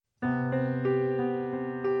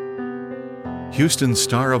Houston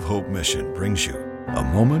Star of Hope Mission brings you a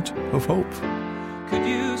moment of hope. Could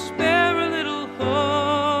you spare a little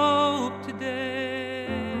hope today?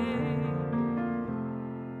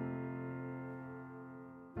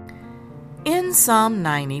 In Psalm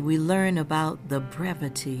 90, we learn about the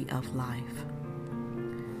brevity of life.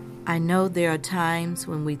 I know there are times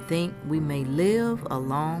when we think we may live a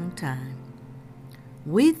long time.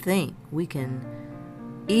 We think we can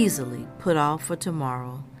easily put off for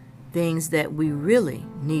tomorrow things that we really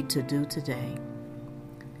need to do today.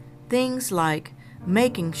 Things like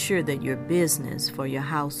making sure that your business for your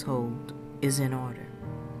household is in order.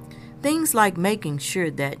 Things like making sure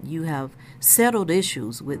that you have settled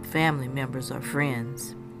issues with family members or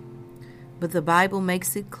friends. But the Bible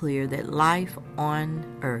makes it clear that life on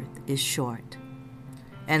earth is short,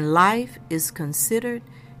 and life is considered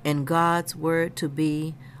in God's Word to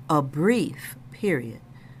be a brief period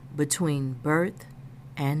between birth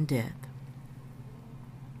and death.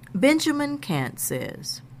 Benjamin Kant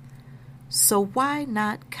says, "So why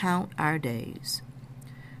not count our days?"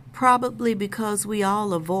 Probably because we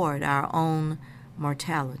all avoid our own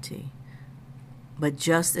mortality. But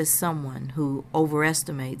just as someone who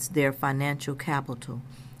overestimates their financial capital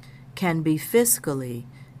can be fiscally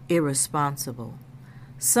irresponsible,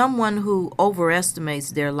 someone who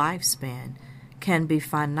overestimates their lifespan can be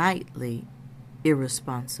finitely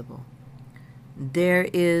irresponsible. There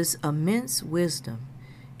is immense wisdom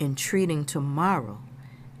in treating tomorrow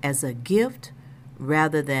as a gift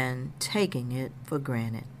rather than taking it for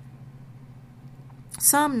granted.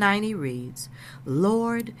 Psalm 90 reads,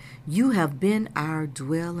 "Lord, you have been our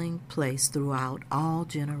dwelling place throughout all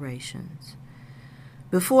generations.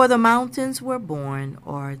 Before the mountains were born,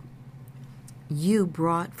 or you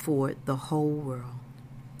brought forth the whole world.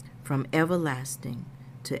 From everlasting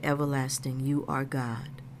to everlasting you are God.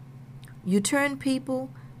 You turn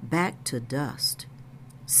people back to dust,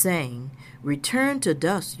 saying, 'Return to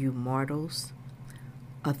dust, you mortals.'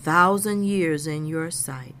 1,000 years in your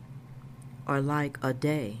sight are like a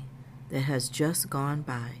day that has just gone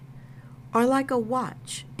by, or like a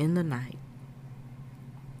watch in the night.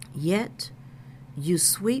 Yet you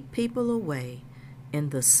sweep people away in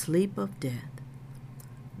the sleep of death.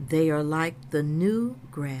 They are like the new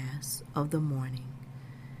grass of the morning.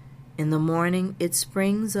 In the morning it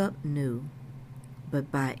springs up new, but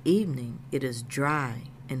by evening it is dry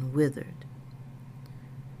and withered.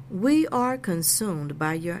 We are consumed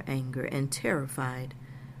by your anger and terrified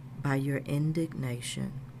by your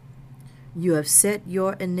indignation. You have set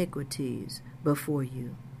your iniquities before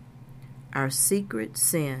you, our secret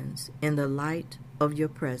sins in the light of your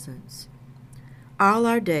presence. All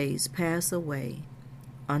our days pass away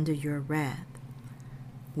under your wrath.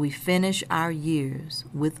 We finish our years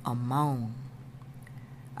with a moan.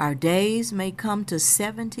 Our days may come to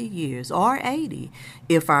 70 years or 80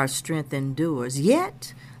 if our strength endures,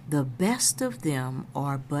 yet the best of them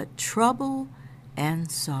are but trouble and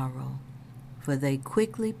sorrow, for they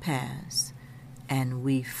quickly pass, and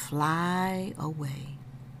we fly away.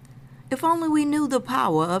 If only we knew the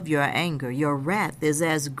power of your anger. Your wrath is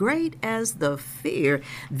as great as the fear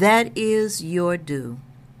that is your due.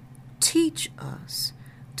 Teach us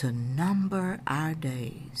to number our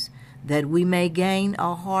days, that we may gain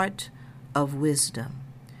a heart of wisdom.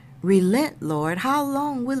 Relent, Lord, how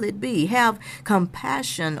long will it be? Have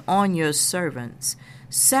compassion on your servants.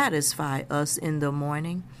 Satisfy us in the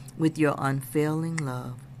morning with your unfailing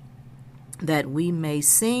love, that we may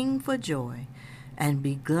sing for joy and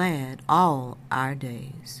be glad all our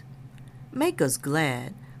days. Make us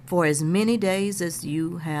glad for as many days as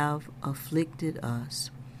you have afflicted us,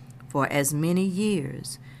 for as many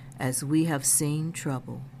years as we have seen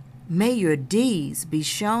trouble. May your deeds be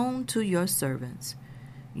shown to your servants,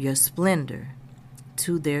 your splendor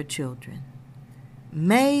to their children.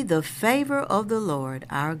 May the favor of the Lord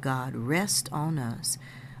our God rest on us.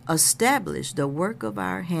 Establish the work of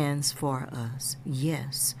our hands for us.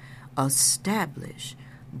 Yes, establish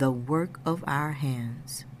the work of our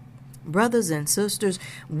hands. Brothers and sisters,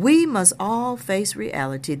 we must all face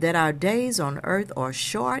reality that our days on earth are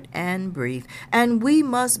short and brief, and we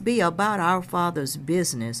must be about our Father's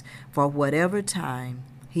business for whatever time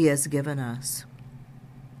He has given us.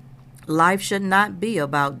 Life should not be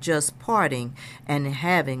about just partying and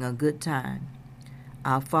having a good time.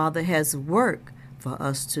 Our Father has work for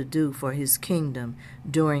us to do for His kingdom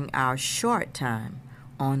during our short time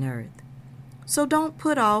on earth. So don't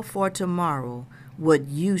put off for tomorrow what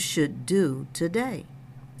you should do today.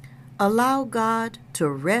 Allow God to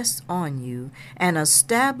rest on you and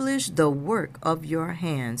establish the work of your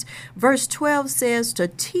hands. Verse 12 says to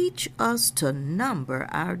teach us to number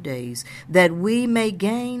our days, that we may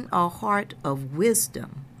gain a heart of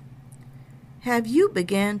wisdom. Have you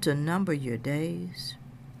begun to number your days?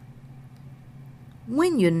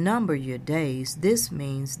 When you number your days, this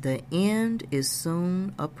means the end is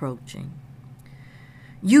soon approaching.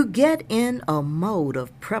 You get in a mode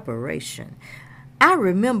of preparation. I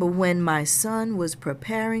remember when my son was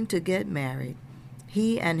preparing to get married,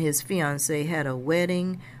 he and his fiancée had a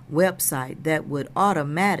wedding website that would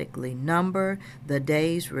automatically number the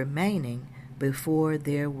days remaining before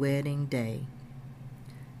their wedding day.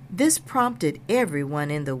 This prompted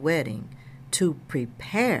everyone in the wedding to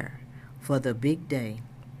prepare for the big day.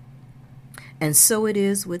 And so it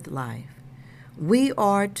is with life. We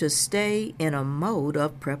are to stay in a mode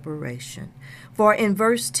of preparation. For in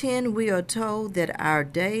verse 10 we are told that our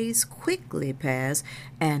days quickly pass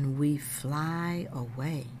and we fly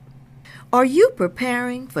away. Are you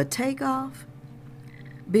preparing for takeoff?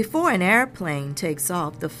 Before an airplane takes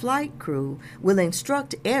off, the flight crew will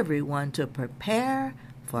instruct everyone to prepare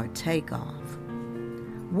for takeoff.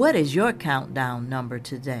 What is your countdown number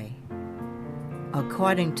today?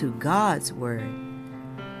 According to God's word,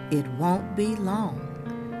 it won't be long,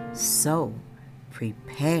 so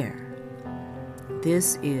prepare.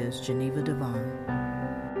 This is Geneva Devon.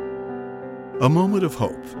 A Moment of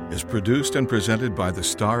Hope is produced and presented by the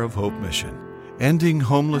Star of Hope Mission, ending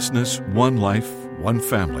homelessness one life, one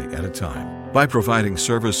family at a time, by providing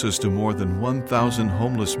services to more than 1,000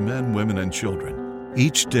 homeless men, women, and children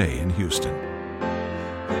each day in Houston.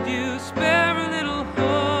 Could you spare a little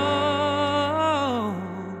hope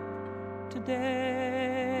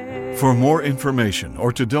today? For more information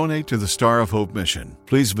or to donate to the Star of Hope Mission,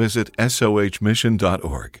 please visit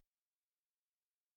sohmission.org.